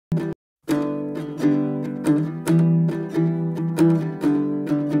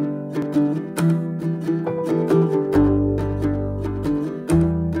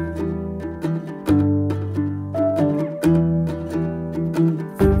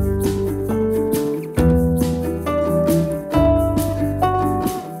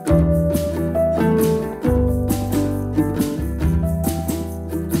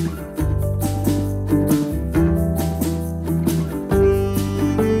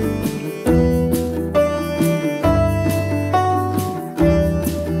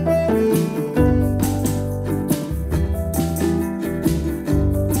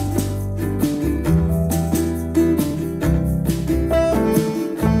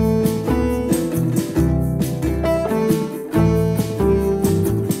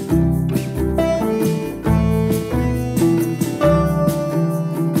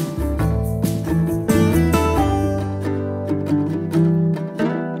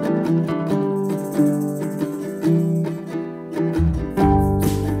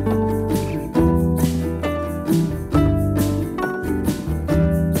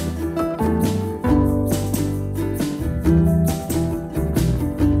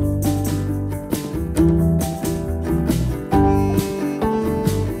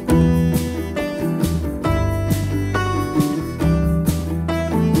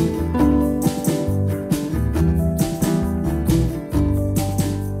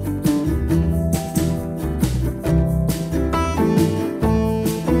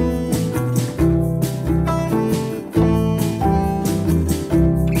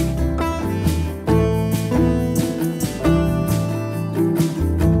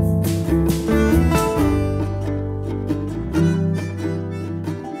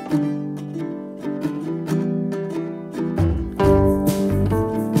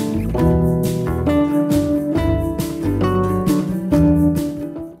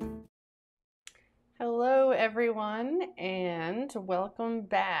everyone, and welcome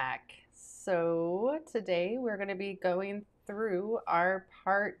back. So, today we're going to be going through our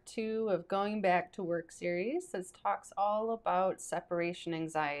part 2 of Going Back to Work series. This talks all about separation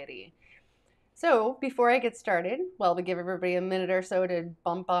anxiety. So, before I get started, well, we give everybody a minute or so to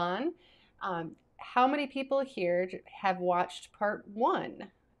bump on. How many people here have watched part 1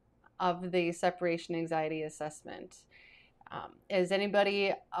 of the separation anxiety assessment? Is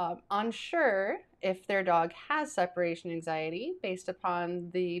anybody unsure if their dog has separation anxiety based upon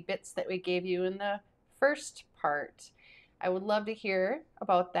the bits that we gave you in the first part? I would love to hear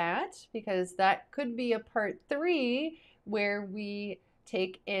about that because that could be a part 3 where we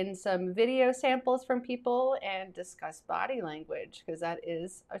take in some video samples from people and discuss body language because that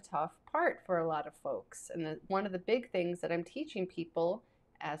is a tough part for a lot of folks. And one of the big things that I'm teaching people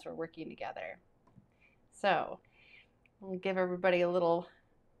as we're working together. So, we'll give everybody a little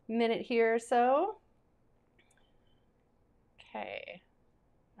minute here or so. Okay.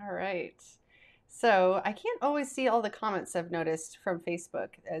 All right. So I can't always see all the comments I've noticed from Facebook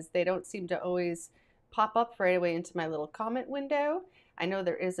as they don't seem to always pop up right away into my little comment window. I know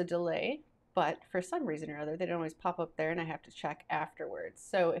there is a delay, but for some reason or other, they don't always pop up there and I have to check afterwards.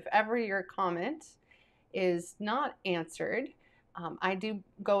 So if ever your comment is not answered, I do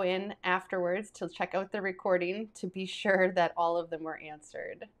go in afterwards to check out the recording to be sure that all of them were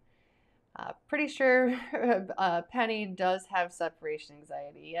answered. Pretty sure Penny does have separation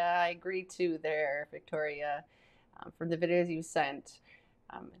anxiety. Yeah, I agree too there, Victoria, from the videos you sent.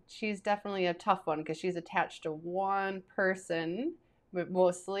 She's definitely a tough one because she's attached to one person, but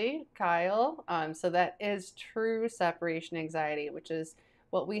mostly Kyle. So that is true separation anxiety, which is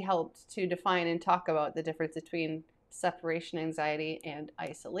what we helped to define and talk about the difference between separation anxiety and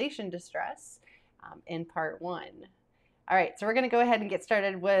isolation distress in part 1. All right, so we're going to go ahead and get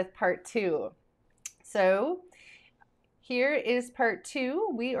started with part 2. So here is part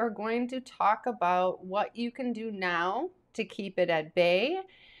 2. We are going to talk about what you can do now to keep it at bay.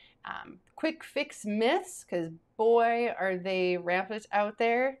 Quick fix myths, because boy, are they rampant out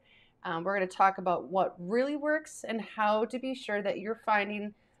there. We're going to talk about what really works and how to be sure that you're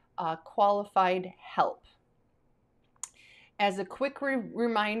finding qualified help. As a quick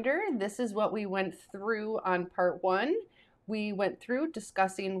reminder, this is what we went through on part 1. We went through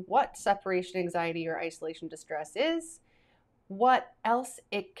discussing what separation anxiety or isolation distress is, what else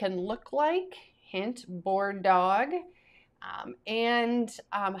it can look like, hint, bored dog, and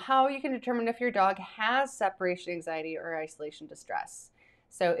how you can determine if your dog has separation anxiety or isolation distress.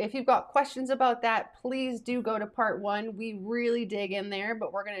 So if you've got questions about that, please do go to part 1. We really dig in there,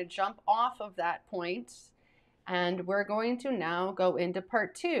 but we're going to jump off of that point. And we're going to now go into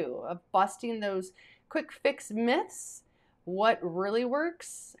part 2 of busting those quick fix myths, what really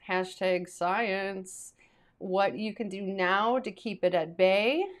works, hashtag science, what you can do now to keep it at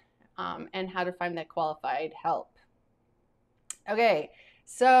bay, and how to find that qualified help. Okay,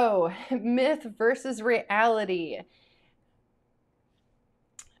 so myth versus reality.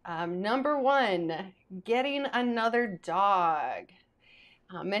 Number 1, getting another dog.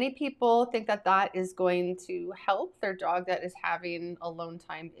 Many people think that that is going to help their dog that is having alone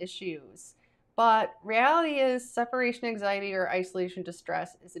time issues. But reality is separation anxiety or isolation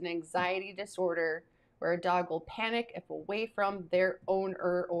distress is an anxiety disorder where a dog will panic if away from their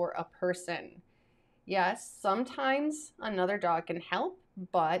owner or a person. Yes, sometimes another dog can help,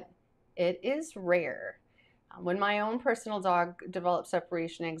 but it is rare. When my own personal dog developed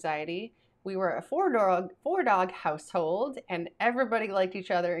separation anxiety, we were a four dog household and everybody liked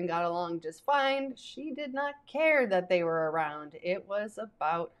each other and got along just fine. She did not care that they were around. It was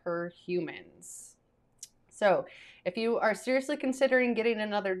about her humans. So if you are seriously considering getting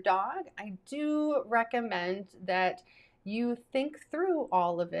another dog, I do recommend that you think through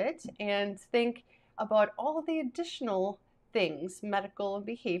all of it and think about all the additional things, medical and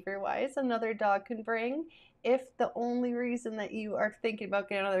behavior wise, another dog can bring if the only reason that you are thinking about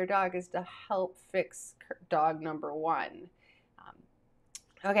getting another dog is to help fix dog number 1.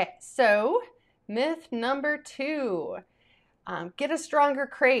 Okay, so myth number 2, get a stronger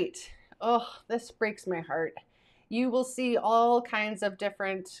crate. Oh, this breaks my heart. You will see all kinds of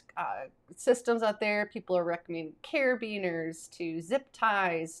different systems out there. People are recommending carabiners to zip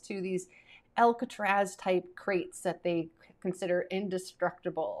ties to these Alcatraz type crates that they consider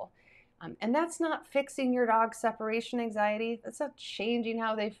indestructible. And that's not fixing your dog's separation anxiety. That's not changing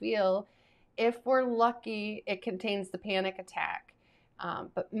how they feel. If we're lucky, it contains the panic attack.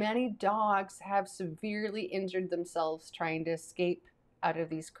 But many dogs have severely injured themselves trying to escape out of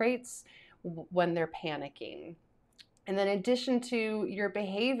these crates when they're panicking. And then in addition to your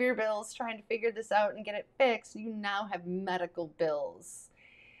behavior bills, trying to figure this out and get it fixed, you now have medical bills.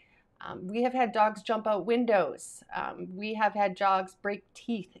 We have had dogs jump out windows. We have had dogs break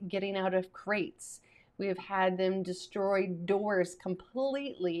teeth getting out of crates. We have had them destroy doors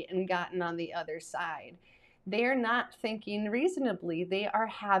completely and gotten on the other side. They're not thinking reasonably. They are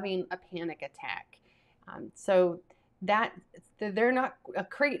having a panic attack. So that they're not, a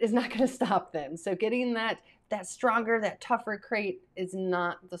crate is not going to stop them. So getting that stronger, that tougher crate is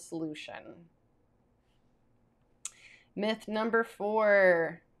not the solution. Myth number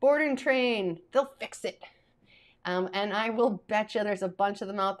 4, board and train, they'll fix it. And I will bet you there's a bunch of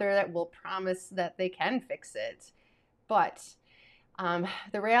them out there that will promise that they can fix it. But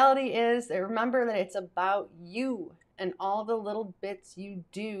the reality is, remember that it's about you and all the little bits you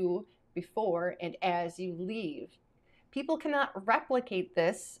do before and as you leave. People cannot replicate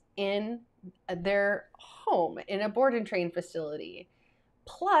this in their home, in a board and train facility.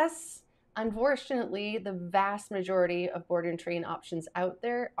 Plus, unfortunately, the vast majority of board and train options out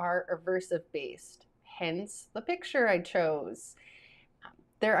there are aversive based. Hence the picture I chose.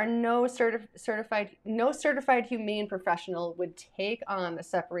 There are no certified humane professional would take on a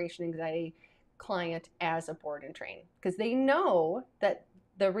separation anxiety client as a board and train, because they know that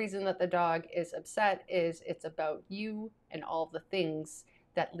the reason that the dog is upset is it's about you and all the things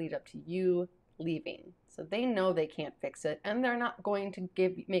that lead up to you leaving. So they know they can't fix it, and they're not going to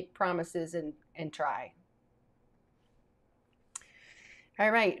make promises and try. All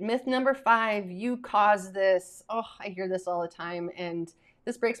right, myth number 5, you caused this. Oh, I hear this all the time, and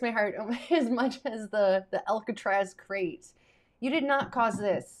this breaks my heart as much as the Alcatraz crate. You did not cause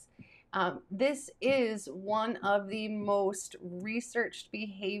this. This is one of the most researched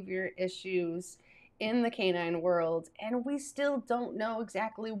behavior issues in the canine world, and we still don't know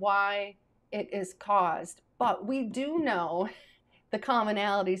exactly why it is caused. But we do know the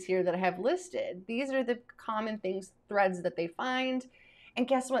commonalities here that I have listed. These are the common threads that they find. And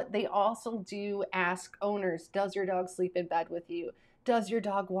guess what? They also do ask owners, does your dog sleep in bed with you? Does your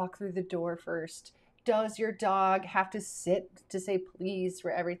dog walk through the door first? Does your dog have to sit to say please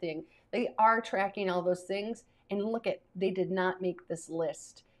for everything? They are tracking all those things. And look at, they did not make this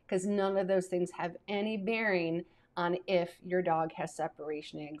list, because none of those things have any bearing on if your dog has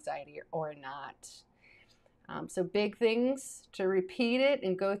separation anxiety or not. So big things to repeat it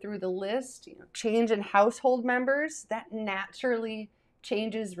and go through the list. Change in household members, that naturally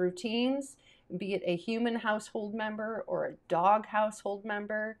changes routines, be it a human household member or a dog household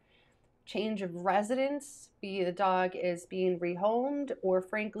member. Change of residence, be the dog is being rehomed, or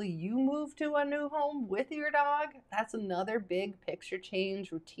frankly you move to a new home with your dog. That's another big picture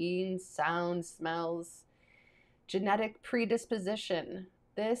change. Routines, sounds, smells. Genetic predisposition.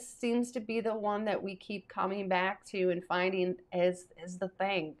 This seems to be the one that we keep coming back to and finding is the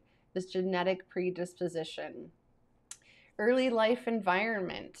thing, this genetic predisposition. Early life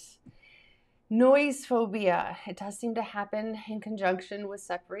environment. Noise phobia. It does seem to happen in conjunction with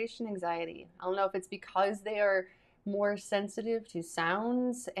separation anxiety. I don't know if it's because they are more sensitive to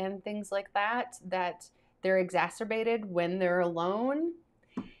sounds and things like that they're exacerbated when they're alone.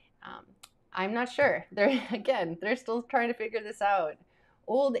 I'm not sure. They're still trying to figure this out.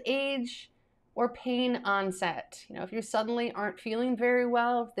 Old age or pain onset. If you suddenly aren't feeling very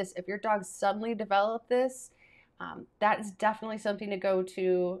well, if your dog suddenly developed this, that is definitely something to go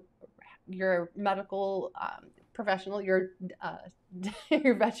to your medical professional, your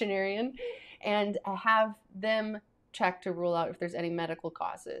veterinarian, and have them check to rule out if there's any medical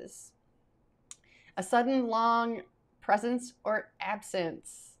causes. A sudden long presence or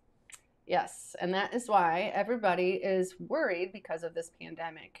absence. Yes, and that is why everybody is worried because of this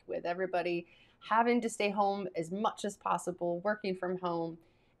pandemic, with everybody having to stay home as much as possible, working from home,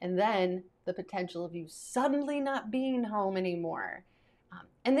 and then the potential of you suddenly not being home anymore.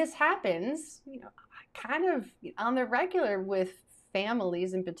 And this happens, kind of on the regular with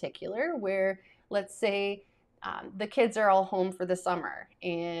families in particular, where let's say the kids are all home for the summer,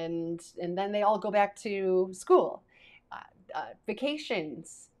 and then they all go back to school,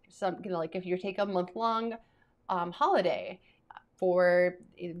 vacations. Like if you take a month-long holiday for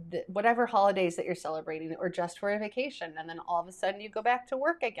whatever holidays that you're celebrating, or just for a vacation, and then all of a sudden you go back to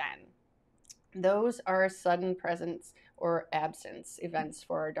work again. Those are sudden presence or absence events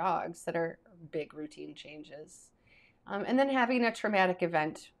for our dogs that are big routine changes. And then having a traumatic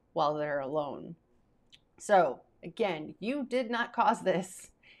event while they're alone. So again, you did not cause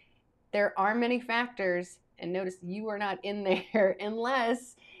this. There are many factors, and notice you are not in there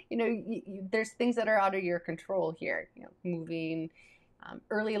unless there's things that are out of your control here. Moving,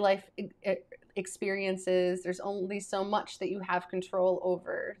 early life experiences. There's only so much that you have control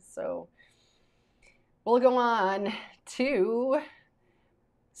over. So we'll go on to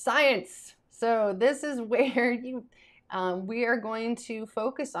science. So this is where we are going to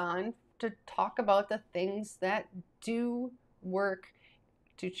focus on to talk about the things that do work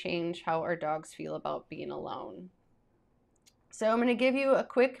to change how our dogs feel about being alone. So I'm going to give you a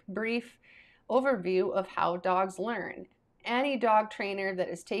quick, brief overview of how dogs learn. Any dog trainer that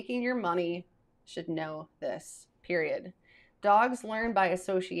is taking your money should know this, period. Dogs learn by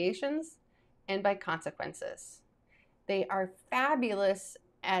associations and by consequences. They are fabulous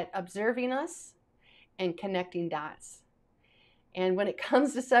at observing us and connecting dots. And when it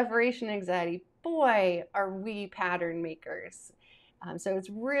comes to separation anxiety, boy, are we pattern makers. So it's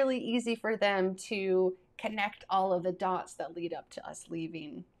really easy for them to connect all of the dots that lead up to us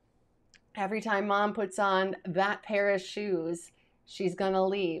leaving. Every time mom puts on that pair of shoes, she's going to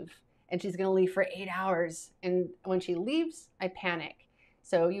leave. And she's going to leave for 8 hours. And when she leaves, I panic.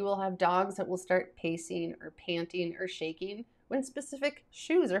 So you will have dogs that will start pacing or panting or shaking when specific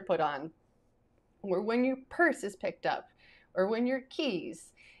shoes are put on, or when your purse is picked up, or when your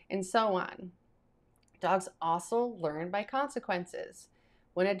keys, and so on. Dogs also learn by consequences.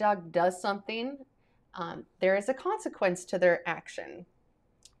 When a dog does something, there is a consequence to their action.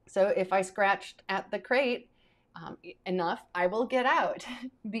 So if I scratched at the crate enough, I will get out.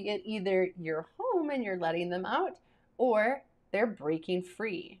 Be it either you're home and you're letting them out, or they're breaking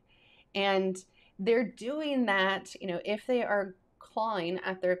free. And they're doing that, if they are clawing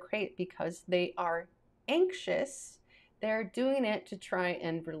at their crate because they are anxious, they're doing it to try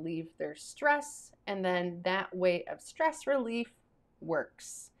and relieve their stress, and then that way of stress relief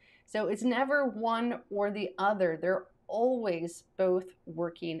works. So it's never one or the other. They're always both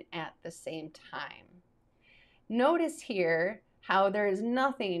working at the same time. Notice here how there is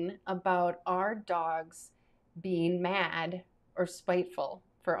nothing about our dogs being mad or spiteful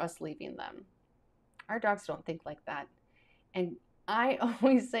for us leaving them. Our dogs don't think like that. And I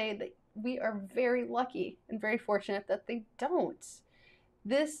always say that we are very lucky and very fortunate that they don't.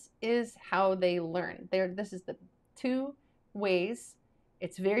 This is how they learn. This is the two ways.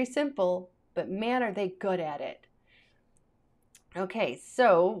 It's very simple, but man, are they good at it. Okay,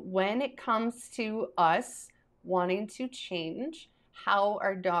 so when it comes to us wanting to change how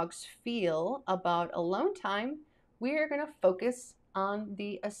our dogs feel about alone time, we are going to focus on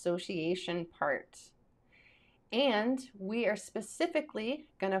the association part. And we are specifically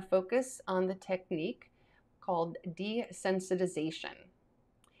going to focus on the technique called desensitization.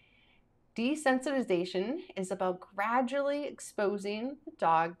 Desensitization is about gradually exposing the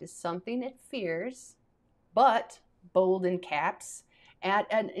dog to something it fears, but, bold in caps, at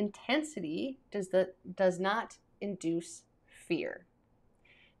an intensity does not induce fear.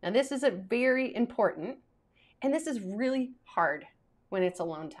 Now this is very important, and this is really hard when it's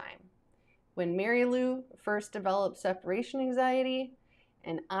alone time. When Mary Lou first developed separation anxiety,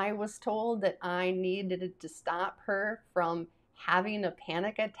 and I was told that I needed to stop her from having a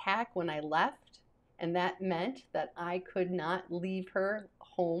panic attack when I left, and that meant that I could not leave her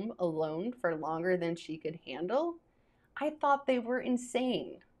home alone for longer than she could handle, I thought they were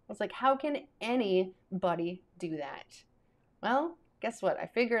insane. I was like, how can anybody do that? Well, guess what? I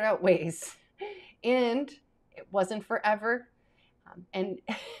figured out ways. And it wasn't forever. And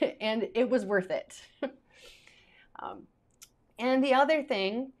it was worth it. And the other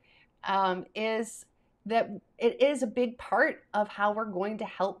thing is that it is a big part of how we're going to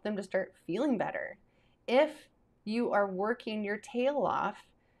help them to start feeling better. If you are working your tail off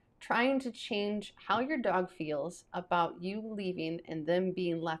trying to change how your dog feels about you leaving and them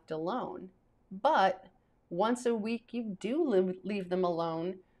being left alone, but once a week you do leave them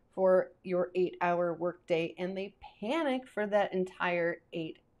alone for your 8-hour workday and they panic for that entire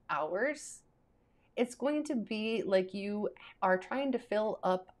 8 hours, it's going to be like you are trying to fill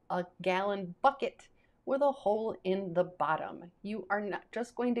up a gallon bucket with a hole in the bottom. You are not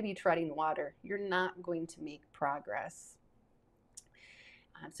just going to be treading water. You're not going to make progress.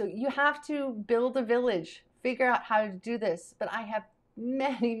 So you have to build a village, figure out how to do this. But I have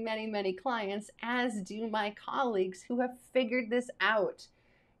many, many, many clients, as do my colleagues, who have figured this out.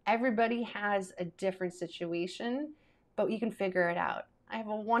 Everybody has a different situation, but you can figure it out. I have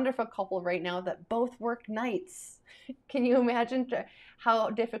a wonderful couple right now that both work nights. Can you imagine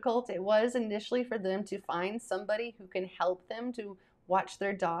how difficult it was initially for them to find somebody who can help them to watch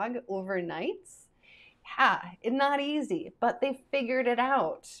their dog overnights? Yeah, it's not easy, but they figured it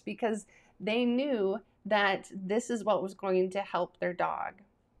out because they knew that this is what was going to help their dog.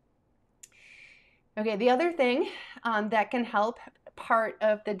 Okay, the other thing that can help part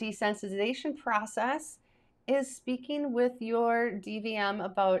of the desensitization process is speaking with your DVM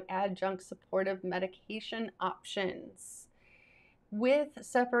about adjunct supportive medication options. With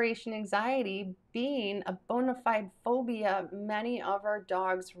separation anxiety being a bona fide phobia, many of our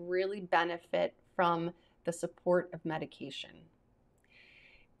dogs really benefit from the support of medication.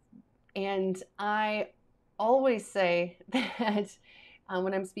 And I always say that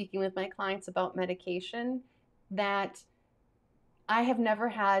when I'm speaking with my clients about medication, that I have never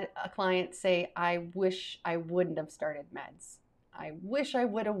had a client say, I wish I wouldn't have started meds. I wish I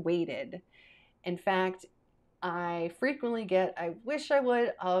would have waited. In fact, I frequently get, I wish I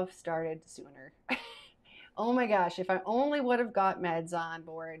would have started sooner. Oh my gosh, if I only would have got meds on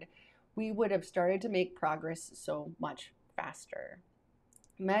board, we would have started to make progress so much faster.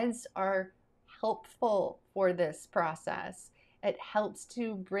 Meds are helpful for this process. It helps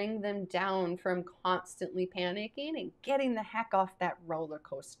to bring them down from constantly panicking and getting the heck off that roller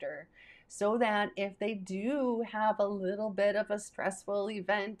coaster, so that if they do have a little bit of a stressful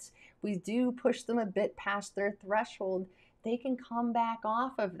event, we do push them a bit past their threshold, they can come back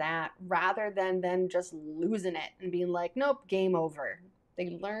off of that rather than just losing it and being like, nope, game over. They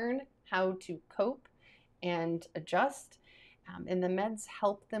learn how to cope and adjust. And the meds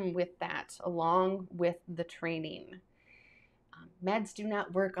help them with that, along with the training. Meds do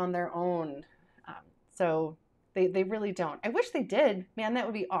not work on their own, so they really don't. I wish they did. Man, that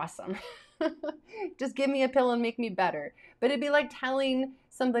would be awesome. Just give me a pill and make me better. But it'd be like telling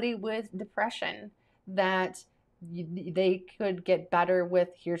somebody with depression that they could get better with,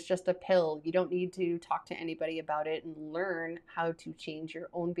 here's just a pill. You don't need to talk to anybody about it, and learn how to change your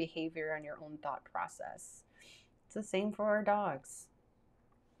own behavior and your own thought process. It's the same for our dogs.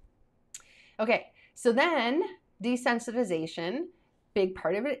 Okay, so then desensitization, big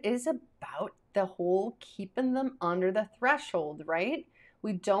part of it is about the whole keeping them under the threshold, right?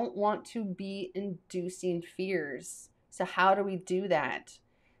 We don't want to be inducing fears. So how do we do that?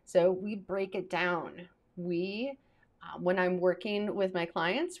 So we break it down. When I'm working with my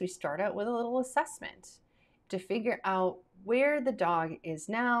clients, we start out with a little assessment to figure out where the dog is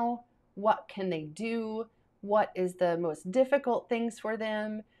now, what can they do, what is the most difficult things for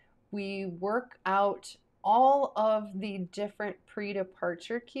them. We work out all of the different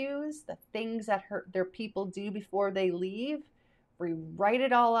pre-departure cues, the things that their people do before they leave. We write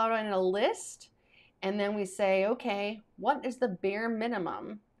it all out on a list, and then we say, okay, what is the bare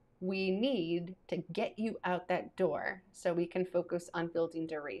minimum we need to get you out that door so we can focus on building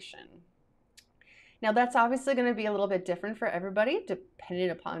duration? Now, that's obviously going to be a little bit different for everybody,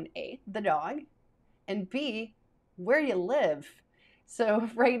 depending upon A, the dog, and B, where you live. So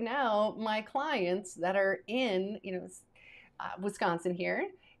right now, my clients that are in, Wisconsin here,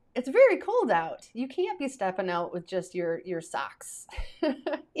 it's very cold out. You can't be stepping out with just your socks.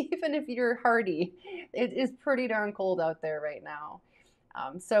 Even if you're hardy, it is pretty darn cold out there right now.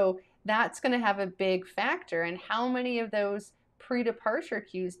 So that's going to have a big factor in how many of those pre-departure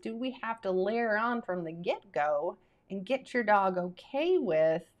cues do we have to layer on from the get-go and get your dog okay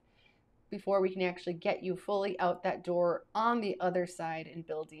with before we can actually get you fully out that door on the other side and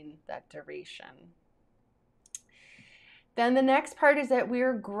building that duration. Then the next part is that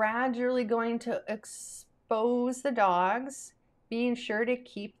we're gradually going to expose the dogs, being sure to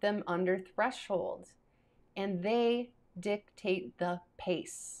keep them under threshold, and they dictate the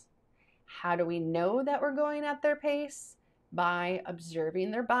pace. How do we know that we're going at their pace? By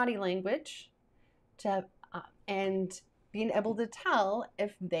observing their body language and being able to tell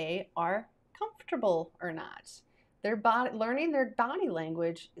if they are comfortable or not. Learning their body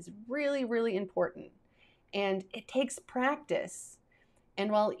language is really, really important. And it takes practice. And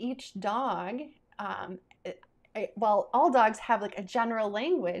while each dog, while all dogs have like a general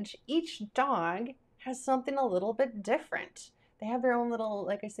language, each dog has something a little bit different. They have their own little,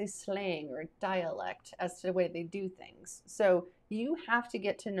 like I say, slang or dialect as to the way they do things. So you have to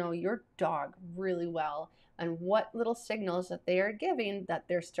get to know your dog really well and what little signals that they are giving that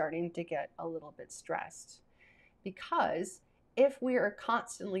they're starting to get a little bit stressed. Because if we are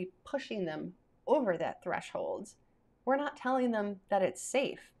constantly pushing them over that threshold, we're not telling them that it's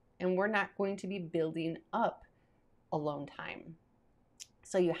safe, and we're not going to be building up alone time.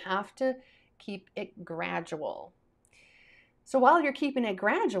 So you have to keep it gradual. So while you're keeping it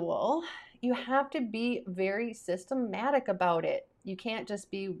gradual, you have to be very systematic about it. You can't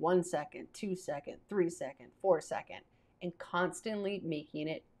just be 1 second, 2 second, 3 second, 4 second, and constantly making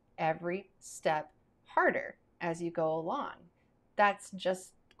it every step harder as you go along. That's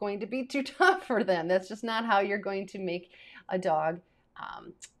just going to be too tough for them. That's just not how you're going to make a dog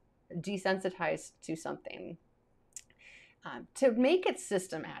desensitized to something. To make it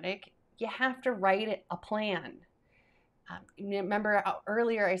systematic, you have to write a plan. Remember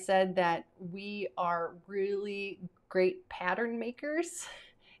earlier I said that we are really great pattern makers,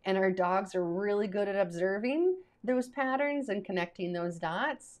 and our dogs are really good at observing those patterns and connecting those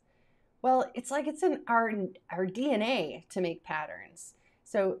dots. Well, it's like it's in our DNA to make patterns.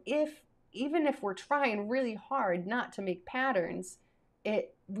 So even if we're trying really hard not to make patterns,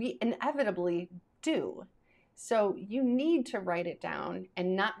 we inevitably do. So you need to write it down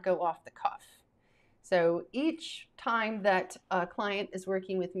and not go off the cuff. So each time that a client is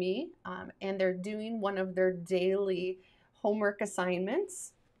working with me and they're doing one of their daily homework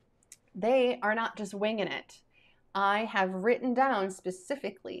assignments, they are not just winging it. I have written down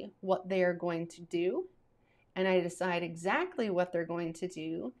specifically what they are going to do, and I decide exactly what they're going to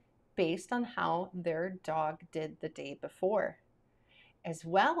do based on how their dog did the day before, as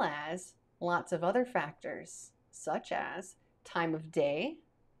well as lots of other factors, such as time of day,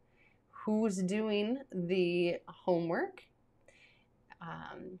 who's doing the homework,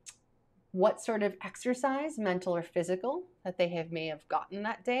 what sort of exercise, mental or physical, that they may have gotten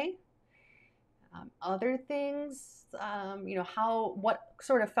that day. Other things, what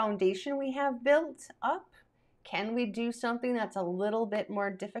sort of foundation we have built up. Can we do something that's a little bit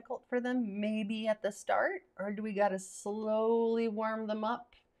more difficult for them, maybe at the start, or do we got to slowly warm them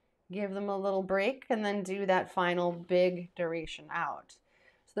up, give them a little break, and then do that final big duration out?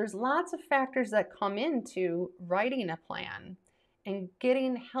 So there's lots of factors that come into writing a plan, and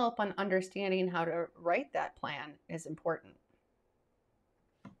getting help on understanding how to write that plan is important.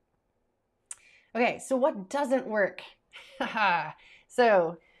 Okay, so what doesn't work?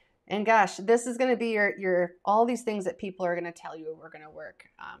 So, and gosh, this is going to be your all these things that people are going to tell you are going to work.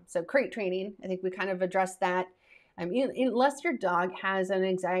 So crate training, I think we kind of addressed that. Unless your dog has an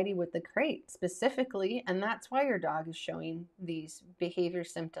anxiety with the crate specifically, and that's why your dog is showing these behavior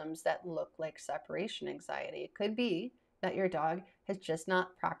symptoms that look like separation anxiety. It could be that your dog has just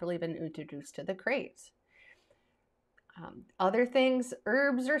not properly been introduced to the crate. Other things,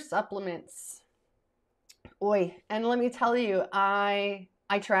 herbs or supplements. Oi, and let me tell you, I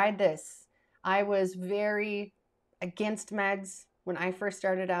tried this. I was very against meds when I first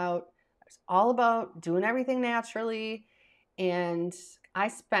started out. I was all about doing everything naturally, and I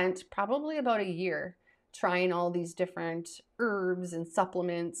spent probably about a year trying all these different herbs and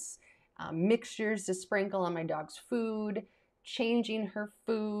supplements, mixtures to sprinkle on my dog's food, changing her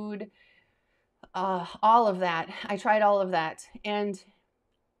food, all of that. I tried all of that, and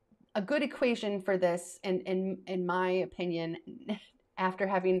a good equation for this, in my opinion, after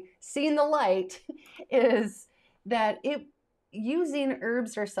having seen the light, is that using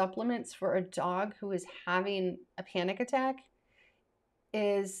herbs or supplements for a dog who is having a panic attack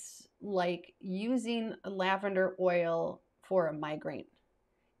is like using lavender oil for a migraine.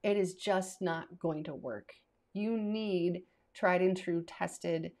 It is just not going to work. You need tried and true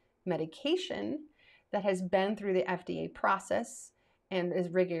tested medication that has been through the FDA process and is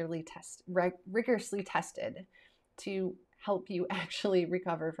rigorously tested to help you actually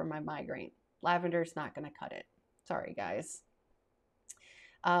recover from my migraine. Lavender is not going to cut it. Sorry, guys.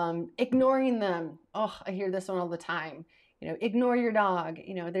 Ignoring them. Oh, I hear this one all the time. Ignore your dog.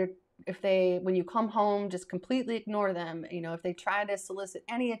 When you come home, just completely ignore them. If they try to solicit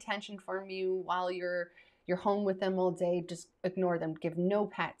any attention from you while you're home with them all day, just ignore them. Give no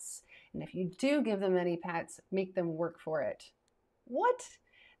pets. And if you do give them any pets, make them work for it. What?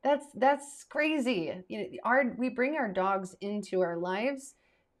 That's crazy. We bring our dogs into our lives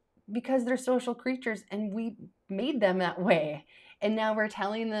because they're social creatures, and we made them that way. And now we're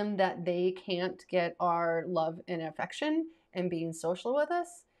telling them that they can't get our love and affection and being social with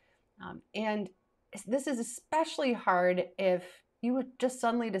us. And this is especially hard if you would just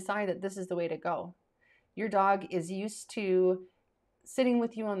suddenly decide that this is the way to go. Your dog is used to sitting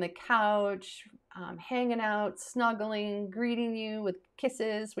with you on the couch, hanging out, snuggling, greeting you with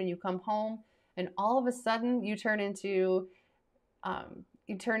kisses when you come home, and all of a sudden you turn into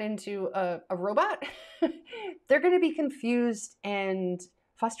a robot. They're going to be confused and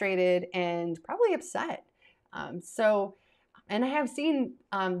frustrated and probably upset. And I have seen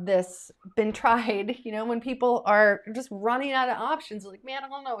this been tried, when people are just running out of options, like, man, I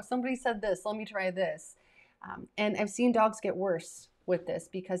don't know, somebody said this, let me try this. And I've seen dogs get worse with this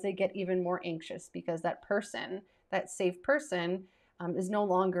because they get even more anxious because that person, that safe person, is no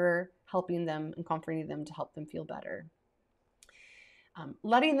longer helping them and comforting them to help them feel better.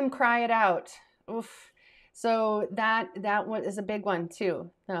 Letting them cry it out. Oof. So that one is a big one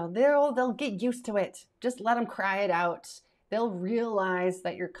too. Now they'll get used to it. Just let them cry it out. They'll realize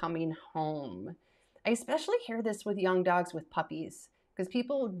that you're coming home. I especially hear this with young dogs with puppies, because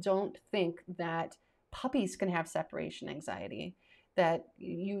people don't think that puppies can have separation anxiety, that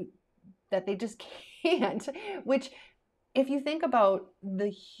they just can't, which, if you think about the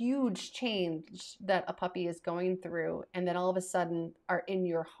huge change that a puppy is going through and then all of a sudden are in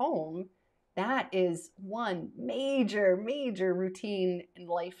your home, that is one major, major routine and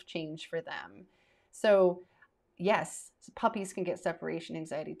life change for them. So yes, puppies can get separation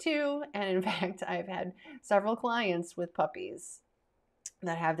anxiety too. And in fact, I've had several clients with puppies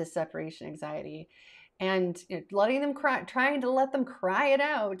that have this separation anxiety. And letting them cry, trying to let them cry it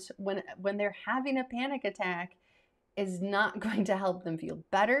out when they're having a panic attack is not going to help them feel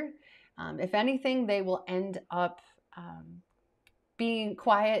better. If anything, they will end up being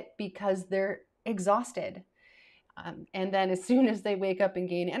quiet because they're exhausted. And then as soon as they wake up and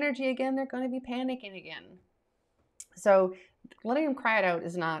gain energy again, they're going to be panicking again. So letting them cry it out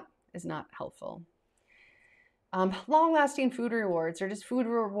is not helpful. Long-lasting food rewards, or just food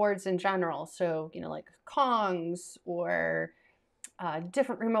rewards in general. So, like Kongs or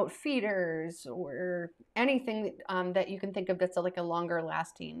different remote feeders, or anything that you can think of that's like a longer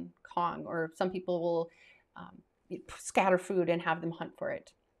lasting Kong. Or some people will scatter food and have them hunt for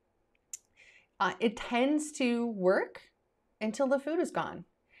it. It tends to work until the food is gone.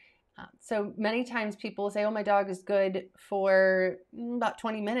 So many times people say, oh, my dog is good for about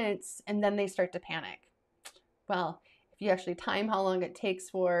 20 minutes, and then they start to panic. Well, if you actually time how long it takes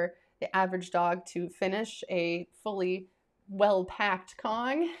for the average dog to finish a fully well-packed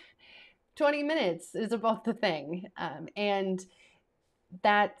Kong, 20 minutes is about the thing. And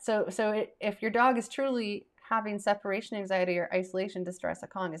that, so if your dog is truly having separation anxiety or isolation distress, a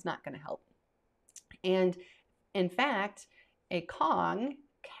Kong is not going to help. And in fact, a Kong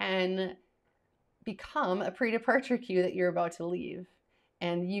can become a pre-departure cue that you're about to leave.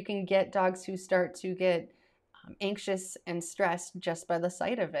 And you can get dogs who start to get anxious and stressed just by the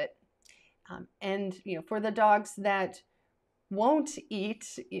sight of it. And for the dogs that won't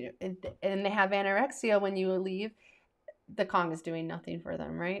eat, and they have anorexia when you leave, the Kong is doing nothing for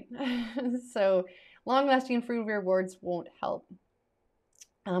them, right? So long-lasting food rewards won't help.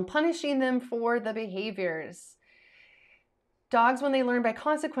 Punishing them for the behaviors. Dogs, when they learn by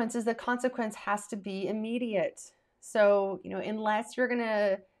consequences, the consequence has to be immediate. So, unless you're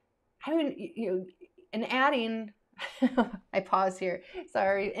gonna, and adding, I pause here,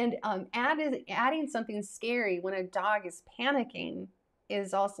 sorry, and adding something scary when a dog is panicking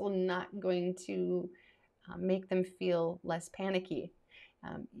is also not going to make them feel less panicky.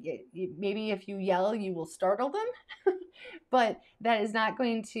 Maybe if you yell, you will startle them, but that is not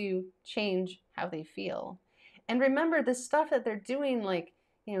going to change how they feel. And remember, the stuff that they're doing, like,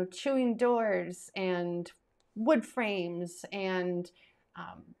 chewing doors and wood frames and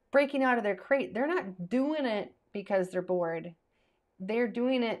breaking out of their crate, they're not doing it because they're bored. They're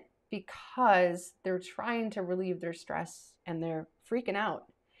doing it because they're trying to relieve their stress and they're freaking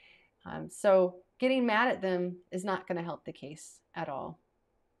out. So getting mad at them is not going to help the case at all.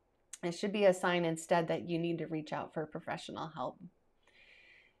 It should be a sign instead that you need to reach out for professional help.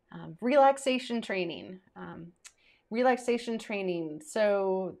 Relaxation training. Relaxation training.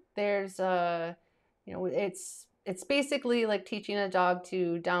 So there's it's basically like teaching a dog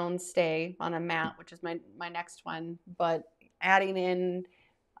to down stay on a mat, which is my next one, but adding in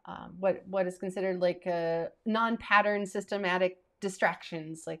what is considered like a non-pattern systematic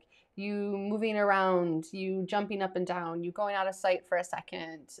distractions, like you moving around, you jumping up and down, you going out of sight for a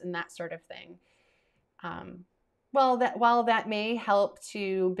second, and that sort of thing. While that may help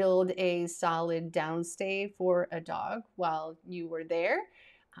to build a solid downstay for a dog while you were there,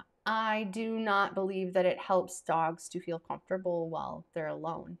 I do not believe that it helps dogs to feel comfortable while they're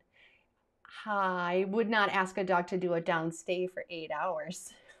alone. I would not ask a dog to do a downstay for 8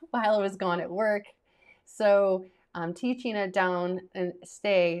 hours while I was gone at work. So teaching a down and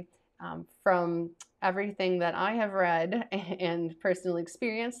stay, from everything that I have read and personally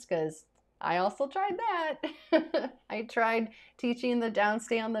experienced, because I also tried that. I tried teaching the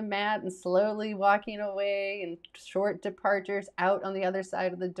downstay on the mat and slowly walking away and short departures out on the other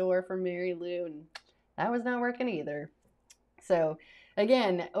side of the door for Mary Lou, and that was not working either. So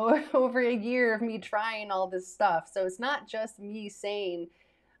again, over a year of me trying all this stuff. So it's not just me saying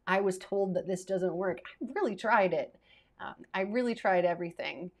I was told that this doesn't work. I really tried it. I really tried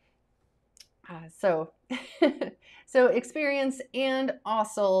everything. So experience and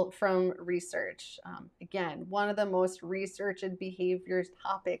also from research. Again, one of the most researched behaviors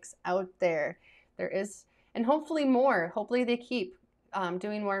topics out there. There is, and hopefully more. Hopefully they keep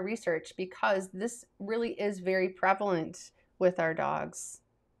doing more research, because this really is very prevalent with our dogs.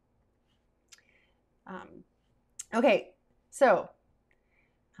 Okay, so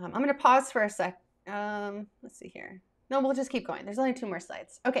I'm going to pause for a sec. Let's see here. No, we'll just keep going. There's only 2 more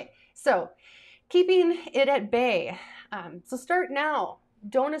slides. Okay, so keeping it at bay. So start now.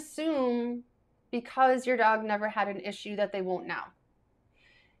 Don't assume because your dog never had an issue that they won't now.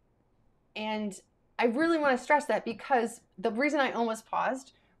 And I really want to stress that, because the reason I almost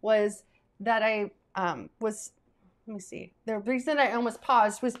paused was that the reason I almost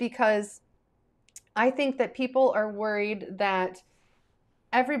paused was because I think that people are worried that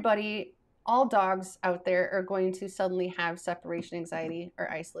all dogs out there are going to suddenly have separation anxiety or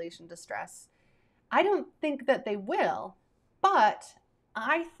isolation distress. I don't think that they will, but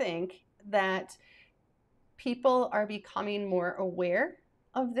I think that people are becoming more aware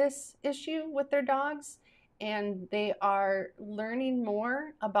of this issue with their dogs, and they are learning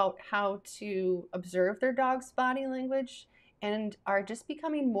more about how to observe their dog's body language, and are just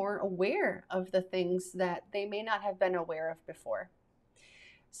becoming more aware of the things that they may not have been aware of before.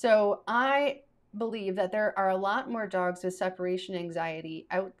 So I believe that there are a lot more dogs with separation anxiety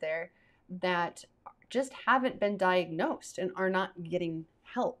out there that just haven't been diagnosed and are not getting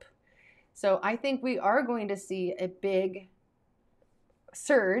help. So I think we are going to see a big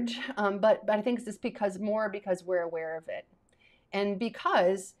surge, but I think it's because we're aware of it, and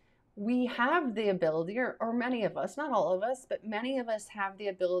because we have the ability, or many of us, not all of us, but many of us have the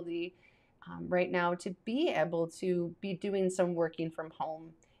ability right now to be able to be doing some working from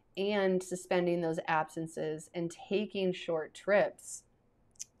home and suspending those absences and taking short trips.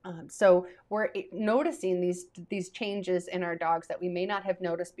 So we're noticing these changes in our dogs that we may not have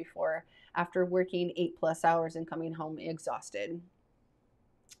noticed before after working 8+ hours and coming home exhausted.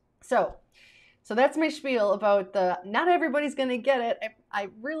 So that's my spiel about not everybody's going to get it. I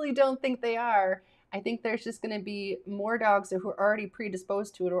really don't think they are. I think there's just going to be more dogs who are already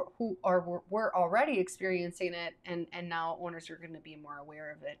predisposed to it, or who were already experiencing it, and now owners are going to be more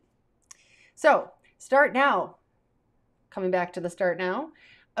aware of it. So start now. Coming back to the start now.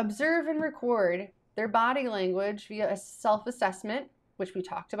 Observe and record their body language via a self-assessment, which we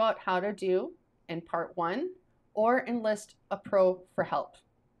talked about how to do in part 1, or enlist a pro for help.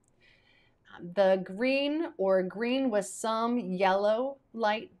 The green, or green with some yellow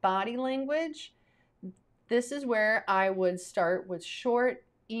light body language, this is where I would start with short,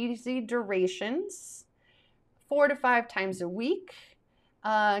 easy durations, 4 to 5 times a week,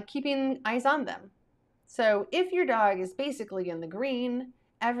 keeping eyes on them. So if your dog is basically in the green,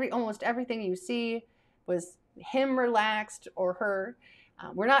 almost everything you see was him relaxed or her.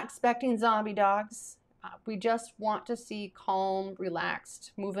 We're not expecting zombie dogs. We just want to see calm,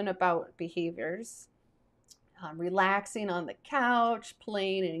 relaxed, moving about behaviors, relaxing on the couch,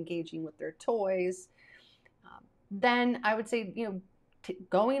 playing and engaging with their toys. Then I would say,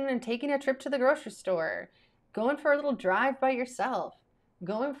 going and taking a trip to the grocery store, going for a little drive by yourself,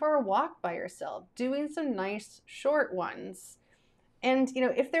 going for a walk by yourself, doing some nice short ones. And,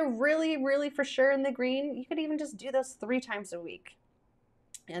 if they're really, really for sure in the green, you could even just do those 3 times a week,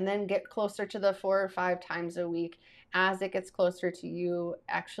 and then get closer to the 4 or 5 times a week as it gets closer to you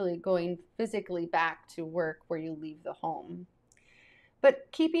actually going physically back to work where you leave the home.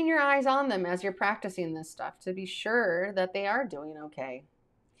 But keeping your eyes on them as you're practicing this stuff to be sure that they are doing okay.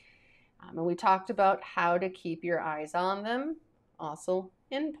 And we talked about how to keep your eyes on them also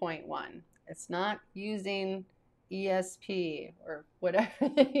in point 1. It's not using ESP or whatever.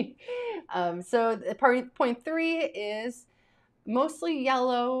 So point 3 is mostly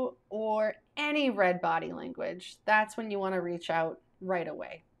yellow or any red body language. That's when you want to reach out right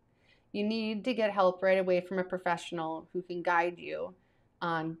away. You need to get help right away from a professional who can guide you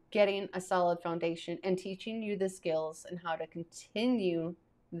on getting a solid foundation and teaching you the skills and how to continue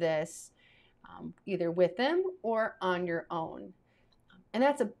this either with them or on your own. And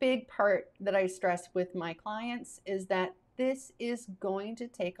that's a big part that I stress with my clients, is that this is going to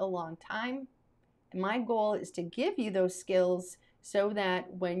take a long time. And my goal is to give you those skills so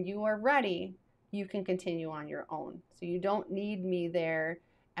that when you are ready, you can continue on your own. So you don't need me there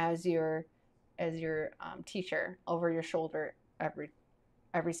as your teacher over your shoulder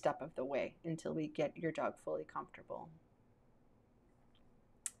every step of the way until we get your dog fully comfortable.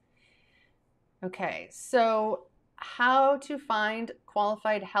 Okay, so how to find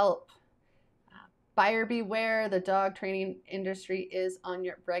qualified help. Buyer beware, the dog training industry is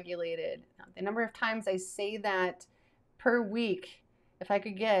unregulated. The number of times I say that per week, if I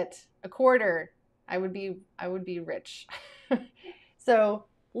could get a quarter, I would be rich. So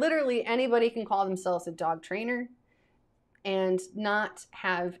literally anybody can call themselves a dog trainer and not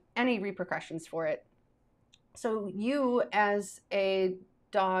have any repercussions for it. So you, as a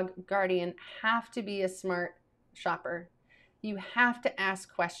dog guardian have to be a smart shopper. You have to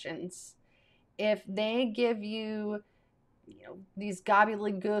ask questions. If they give you, these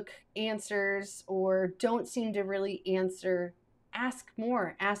gobbledygook answers or don't seem to really answer, ask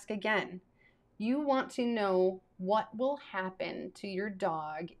more, ask again. You want to know what will happen to your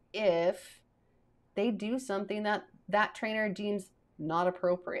dog if they do something that that trainer deems not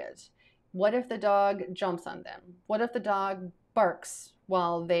appropriate. What if the dog jumps on them? What if the dog barks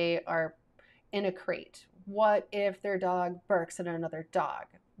while they are in a crate? What if their dog barks at another dog?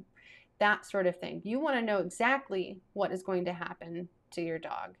 That sort of thing. You want to know exactly what is going to happen to your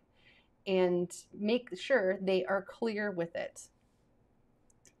dog and make sure they are clear with it.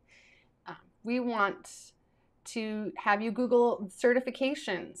 We want to have you Google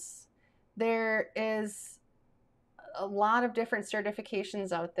certifications. There is a lot of different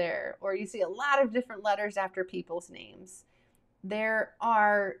certifications out there, or you see a lot of different letters after people's names. There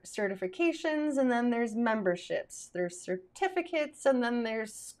are certifications, and then there's memberships. There's certificates, and then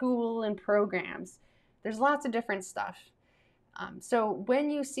there's school and programs. There's lots of different stuff. So when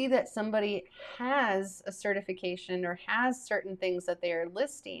you see that somebody has a certification or has certain things that they are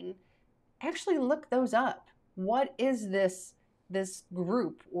listing, actually look those up. What is this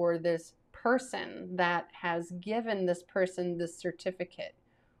group or this person that has given this person this certificate?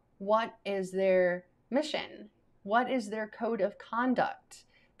 What is their mission? What is their code of conduct?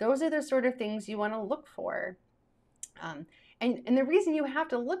 Those are the sort of things you want to look for. And the reason you have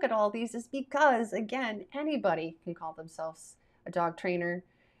to look at all these is because, again, anybody can call themselves a dog trainer.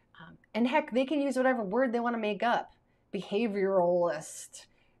 And heck, they can use whatever word they want to make up. Behavioralist,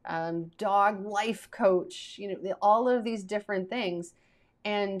 dog life coach, all of these different things.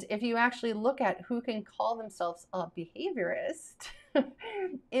 And if you actually look at who can call themselves a behaviorist,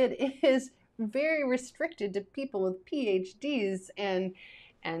 it is very restricted to people with PhDs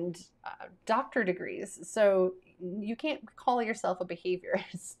and doctor degrees. So you can't call yourself a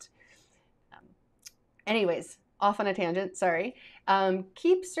behaviorist. Anyways, off on a tangent, sorry.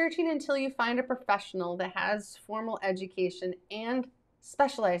 Keep searching until you find a professional that has formal education and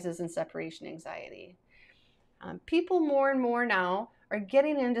specializes in separation anxiety. People more and more now are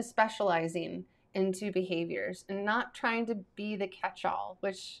getting into specializing into behaviors and not trying to be the catch-all,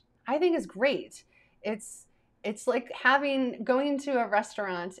 which I think is great. It's like going to a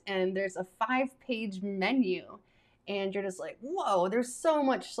restaurant and there's a 5-page menu and you're just like, whoa, there's so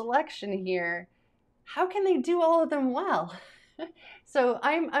much selection here. How can they do all of them well? So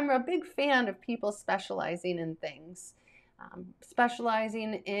I'm a big fan of people specializing in things,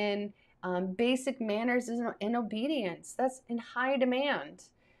 specializing in basic manners and obedience. That's in high demand.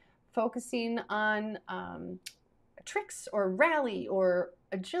 Focusing on tricks or rally or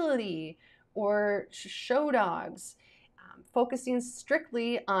agility or show dogs. Focusing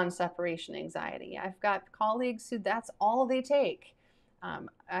strictly on separation anxiety. I've got colleagues who that's all they take.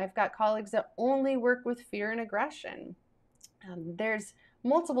 I've got colleagues that only work with fear and aggression. There's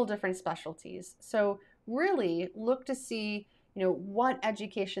multiple different specialties. So really look to see, what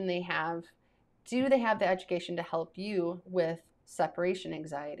education they have. Do they have the education to help you with separation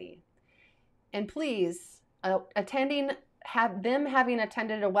anxiety? And please, having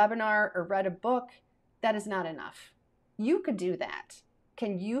attended a webinar or read a book, that is not enough. You could do that.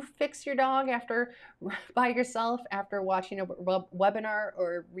 Can you fix your dog by yourself after watching a webinar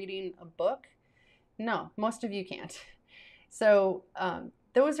or reading a book? No, most of you can't. So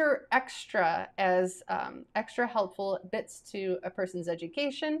those are extra helpful bits to a person's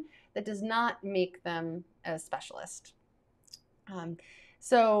education that does not make them a specialist.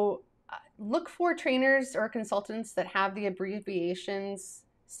 Look for trainers or consultants that have the abbreviations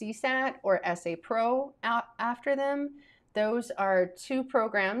CSAT or SA Pro after them. Those are 2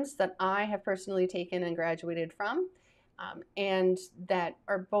 programs that I have personally taken and graduated from, and that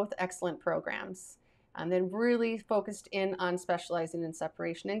are both excellent programs. Then really focused in on specializing in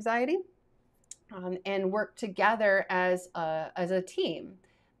separation anxiety, and work together as a team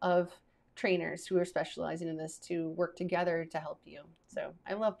of trainers who are specializing in this to work together to help you. So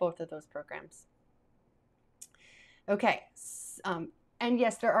I love both of those programs. Okay, and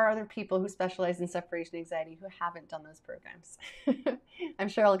yes, there are other people who specialize in separation anxiety who haven't done those programs. I'm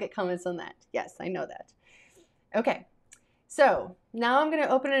sure I'll get comments on that. Yes, I know that. Okay, so now I'm going to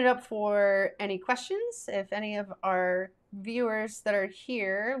open it up for any questions. If any of our viewers that are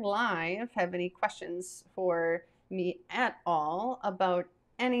here live have any questions for me at all about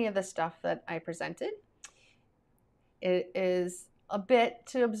any of the stuff that I presented. It is a bit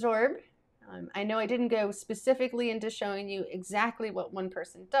to absorb. I know I didn't go specifically into showing you exactly what one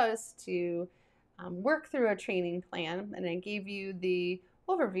person does to work through a training plan, and I gave you the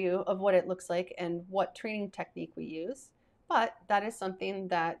overview of what it looks like and what training technique we use. But that is something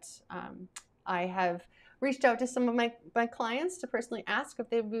that I have reached out to some of my clients to personally ask if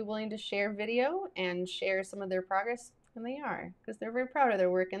they would be willing to share video and share some of their progress, and they are, because they're very proud of their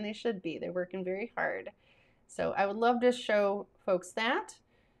work, and they should be. They're working very hard. So I would love to show folks that.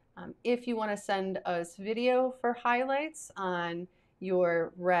 If you want to send us video for highlights on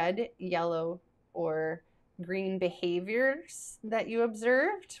your red, yellow, or green behaviors that you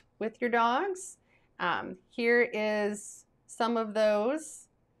observed with your dogs, here is some of those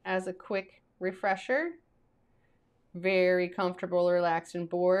as a quick refresher. Very comfortable, relaxed, and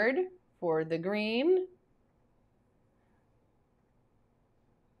bored for the green.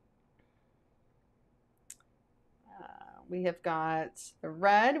 We have got the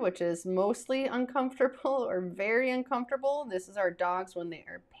red, which is mostly uncomfortable or very uncomfortable. This is our dogs when they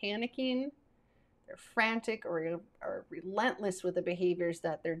are panicking. They're frantic or relentless with the behaviors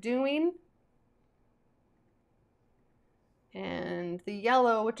that they're doing. And the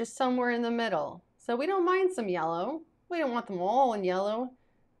yellow, which is somewhere in the middle. So we don't mind some yellow. We don't want them all in yellow.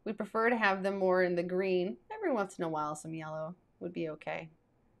 We prefer to have them more in the green. Every once in a while, some yellow would be okay.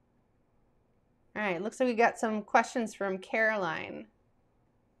 All right, looks like we got some questions from Caroline.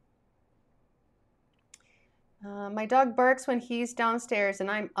 My dog barks when he's downstairs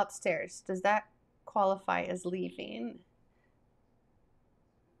and I'm upstairs. Does that qualify as leaving?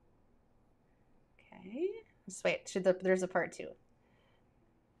 Okay, just wait, there's a part 2.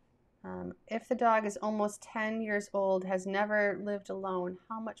 If the dog is almost 10 years old, has never lived alone,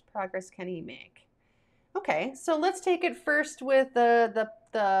 how much progress can he make? Okay, so let's take it first with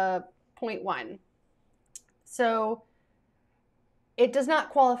the point 1. So it does not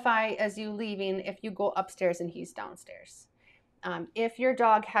qualify as you leaving if you go upstairs and he's downstairs. If your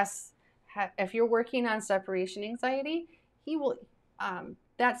dog if you're working on separation anxiety, he will.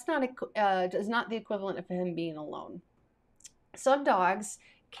 That's not is not the equivalent of him being alone. Some dogs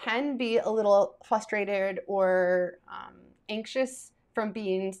can be a little frustrated or anxious from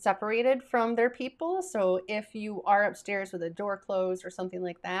being separated from their people. So if you are upstairs with a door closed or something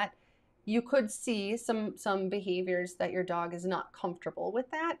like that, you could see some behaviors that your dog is not comfortable with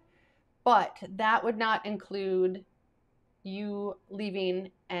that, but that would not include you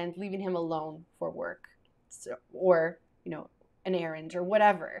leaving him alone for work, or an errand or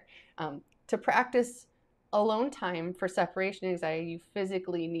whatever. To practice alone time for separation anxiety, you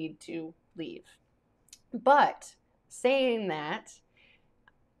physically need to leave. But saying that,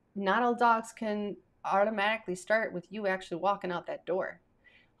 not all dogs can automatically start with you actually walking out that door.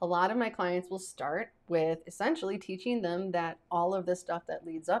 A lot of my clients will start with essentially teaching them that all of the stuff that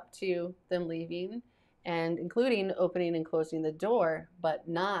leads up to them leaving, and including opening and closing the door, but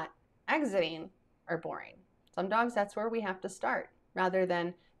not exiting, are boring. Some dogs, that's where we have to start, rather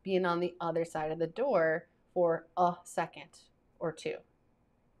than being on the other side of the door for a second or 2.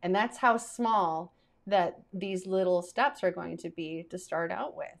 And that's how small that these little steps are going to be to start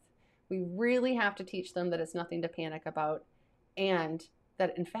out with. We really have to teach them that it's nothing to panic about, and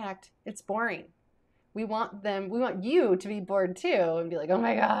that in fact it's boring. We want you to be bored too and be like, oh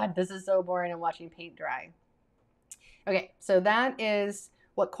my God, this is so boring, I'm watching paint dry. Okay, so that is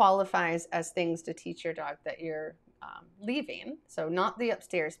what qualifies as things to teach your dog that you're leaving. So not the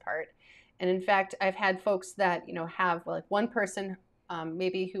upstairs part. And in fact, I've had folks that have like one person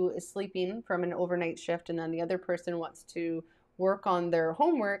maybe who is sleeping from an overnight shift, and then the other person wants to work on their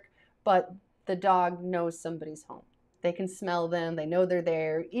homework, but the dog knows somebody's home. They can smell them, they know they're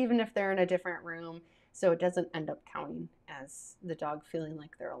there, even if they're in a different room, so it doesn't end up counting as the dog feeling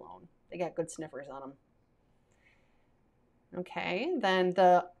like they're alone. They got good sniffers on them. Okay, then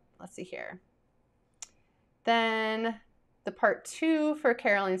let's see here. Then the part 2 for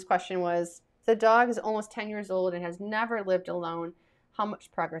Caroline's question was, the dog is almost 10 years old and has never lived alone. How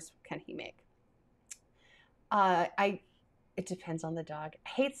much progress can he make? It depends on the dog. I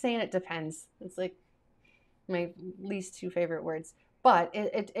hate saying it depends. It's like my least 2 favorite words, but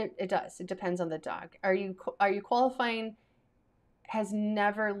it does. It depends on the dog. Are you qualifying has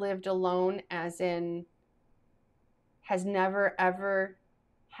never lived alone, as in has never ever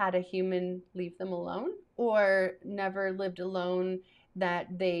had a human leave them alone, or never lived alone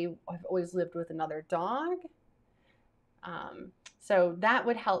that they have always lived with another dog? So that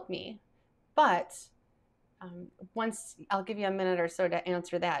would help me. But once, I'll give you a minute or so to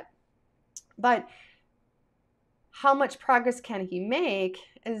answer that. But how much progress can he make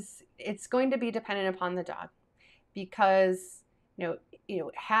it's going to be dependent upon the dog, because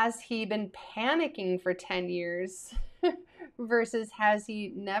has he been panicking for 10 years? versus has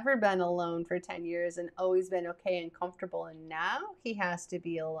he never been alone for 10 years and always been okay and comfortable and now he has to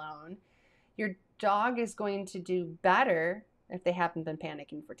be alone. Your dog is going to do better if they haven't been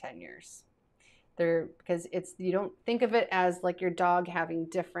panicking for 10 years. Because you don't think of it as like your dog having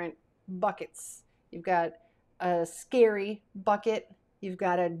different buckets. You've got a scary bucket, you've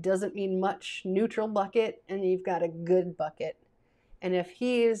got a doesn't mean much neutral bucket, and you've got a good bucket. And if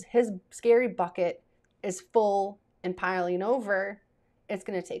his scary bucket is full and piling over, it's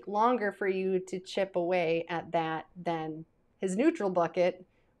going to take longer for you to chip away at that than his neutral bucket,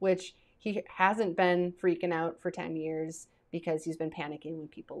 which he hasn't been freaking out for 10 years because he's been panicking when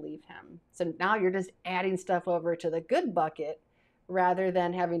people leave him. So now you're just adding stuff over to the good bucket rather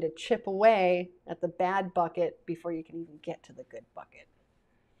than having to chip away at the bad bucket before you can even get to the good bucket.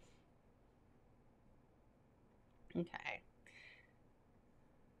 Okay.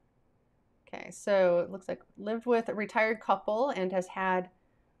 Okay, so it looks like lived with a retired couple and has had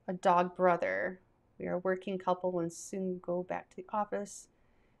a dog brother. We are a working couple and soon go back to the office.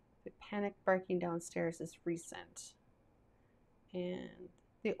 The panic barking downstairs is recent. And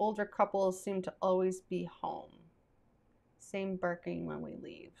the older couples seem to always be home. Same barking when we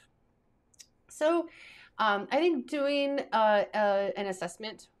leave. So I think doing an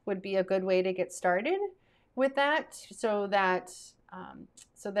assessment would be a good way to get started with that, so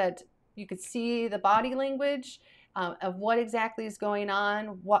that you could see the body language of what exactly is going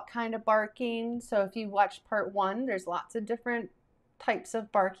on, what kind of barking. So if you watch part 1, there's lots of different types of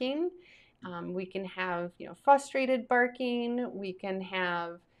barking. We can have, frustrated barking. We can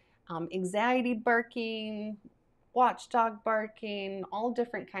have anxiety barking, watchdog barking, all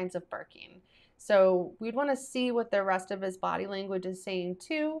different kinds of barking. So we'd want to see what the rest of his body language is saying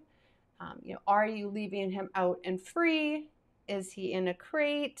too. Are you leaving him out and free? Is he in a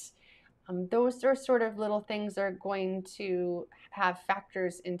crate? Those are sort of little things that are going to have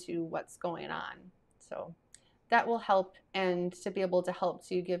factors into what's going on. So that will help, and to be able to help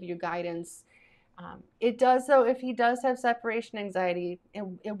to give you guidance. It does, though, if he does have separation anxiety,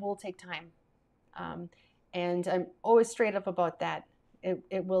 it will take time. And I'm always straight up about that.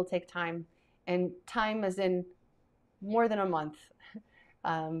 It will take time, and time is in more than a month.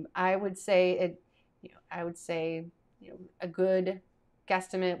 I would say a good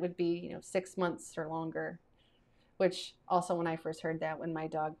guesstimate would be 6 months or longer. Which also, when I first heard that, when my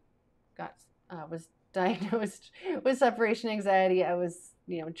dog was diagnosed with separation anxiety, I was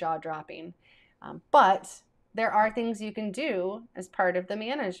jaw dropping. But there are things you can do as part of the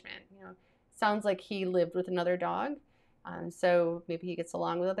management. Sounds like he lived with another dog, so maybe he gets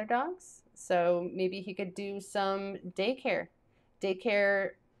along with other dogs. So maybe he could do some daycare.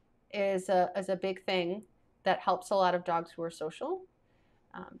 Daycare is a big thing that helps a lot of dogs who are social.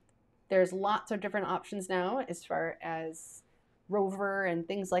 There's lots of different options now as far as Rover and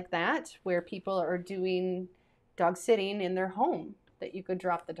things like that, where people are doing dog sitting in their home that you could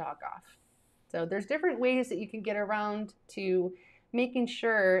drop the dog off. So there's different ways that you can get around to making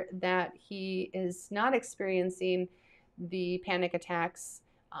sure that he is not experiencing the panic attacks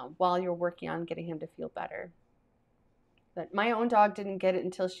while you're working on getting him to feel better. But my own dog didn't get it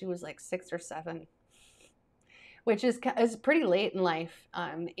until she was like 6 or 7, which is pretty late in life.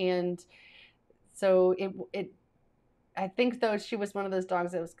 And so I think, though, she was one of those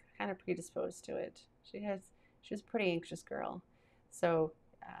dogs that was kind of predisposed to it. She was a pretty anxious girl. So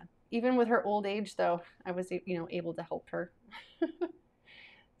even with her old age, though, I was able to help her.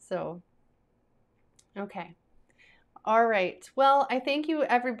 So, okay. All right. Well, I thank you,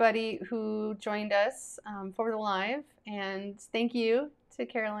 everybody who joined us for the live. And thank you to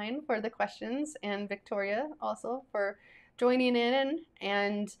Caroline for the questions, and Victoria also for joining in.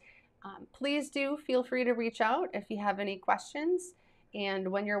 And please do feel free to reach out if you have any questions.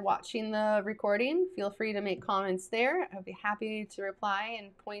 And when you're watching the recording, feel free to make comments there. I'll be happy to reply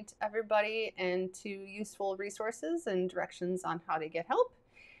and point everybody into useful resources and directions on how to get help.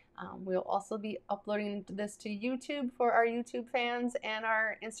 We'll also be uploading this to YouTube for our YouTube fans and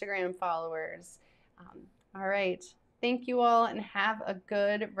our Instagram followers. All right. Thank you all, and have a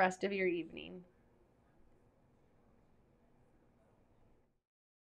good rest of your evening.